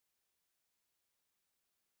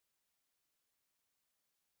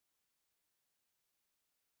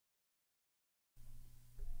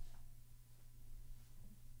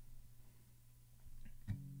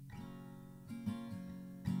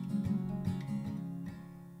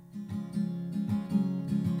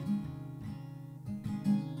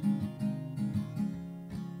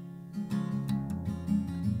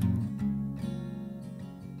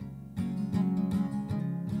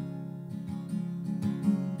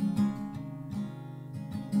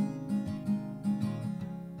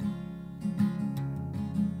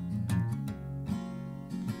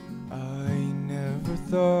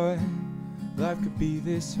thought life could be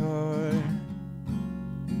this hard.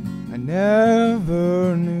 I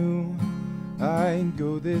never knew I'd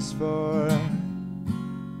go this far.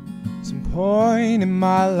 Some point in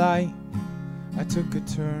my life I took a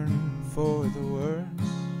turn for the worse.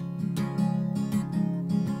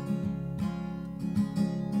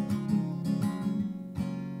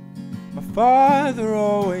 My father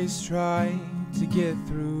always tried to get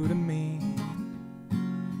through to me.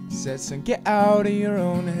 Said, son, get out of your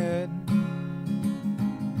own head.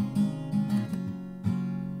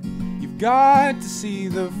 You've got to see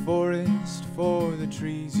the forest for the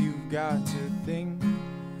trees. You've got to think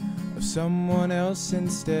of someone else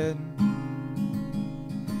instead.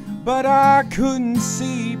 But I couldn't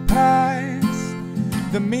see past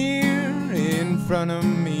the mirror in front of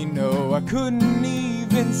me. No, I couldn't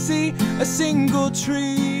even see a single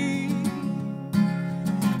tree.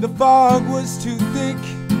 The fog was too thick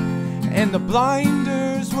and the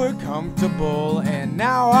blinders were comfortable, and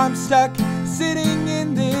now I'm stuck sitting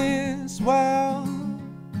in this well.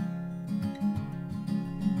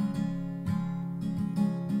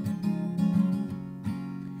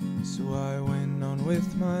 So I went on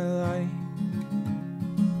with my life,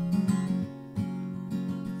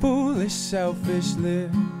 foolish, selfish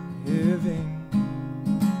living.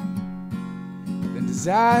 Then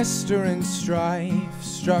disaster and strife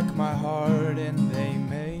struck my heart, and they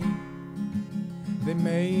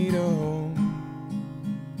made a home.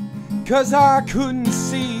 'Cause I couldn't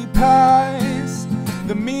see past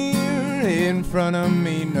the mirror in front of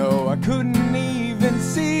me. No, I couldn't even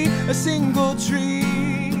see a single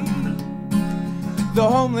tree. The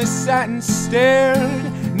homeless sat and stared.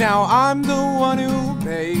 Now I'm the one who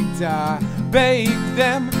begged. I begged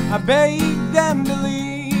them to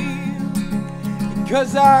leave.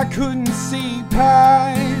 'Cause I couldn't see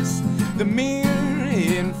past the mirror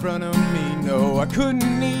in front of me. No, I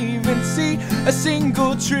couldn't even see a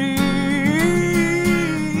single tree.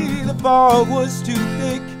 The fog was too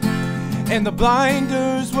thick and the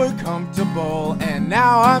blinders were comfortable, and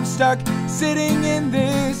now I'm stuck sitting in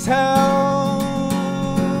this hell.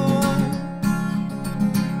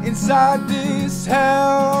 Inside this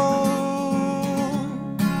hell.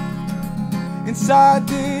 Inside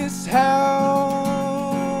this hell.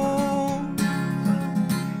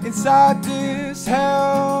 Inside this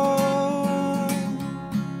hell.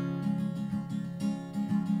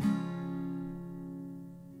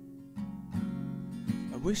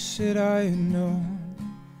 I wish that I had known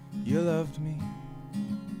you loved me.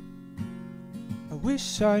 I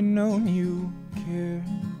wish I'd known you cared.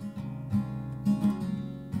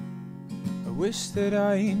 I wish that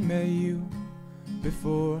I met you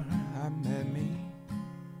before I met me,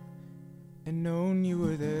 and known you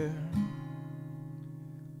were there.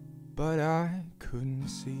 But I couldn't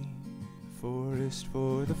see forest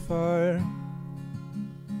for the fire.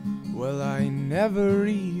 Well, I never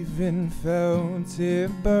even felt it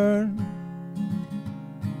burn.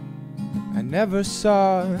 I never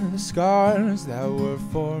saw the scars that were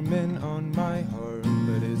forming on my heart.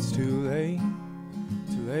 But it's too late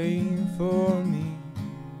for me.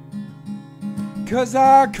 'Cause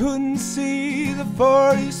I couldn't see the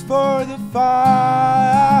forest for the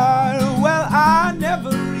fire. Well, I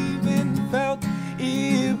never even felt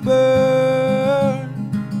it burn.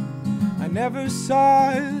 I never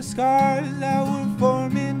saw the scars that were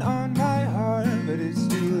forming on my heart. But it's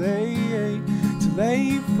too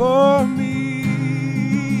late for me.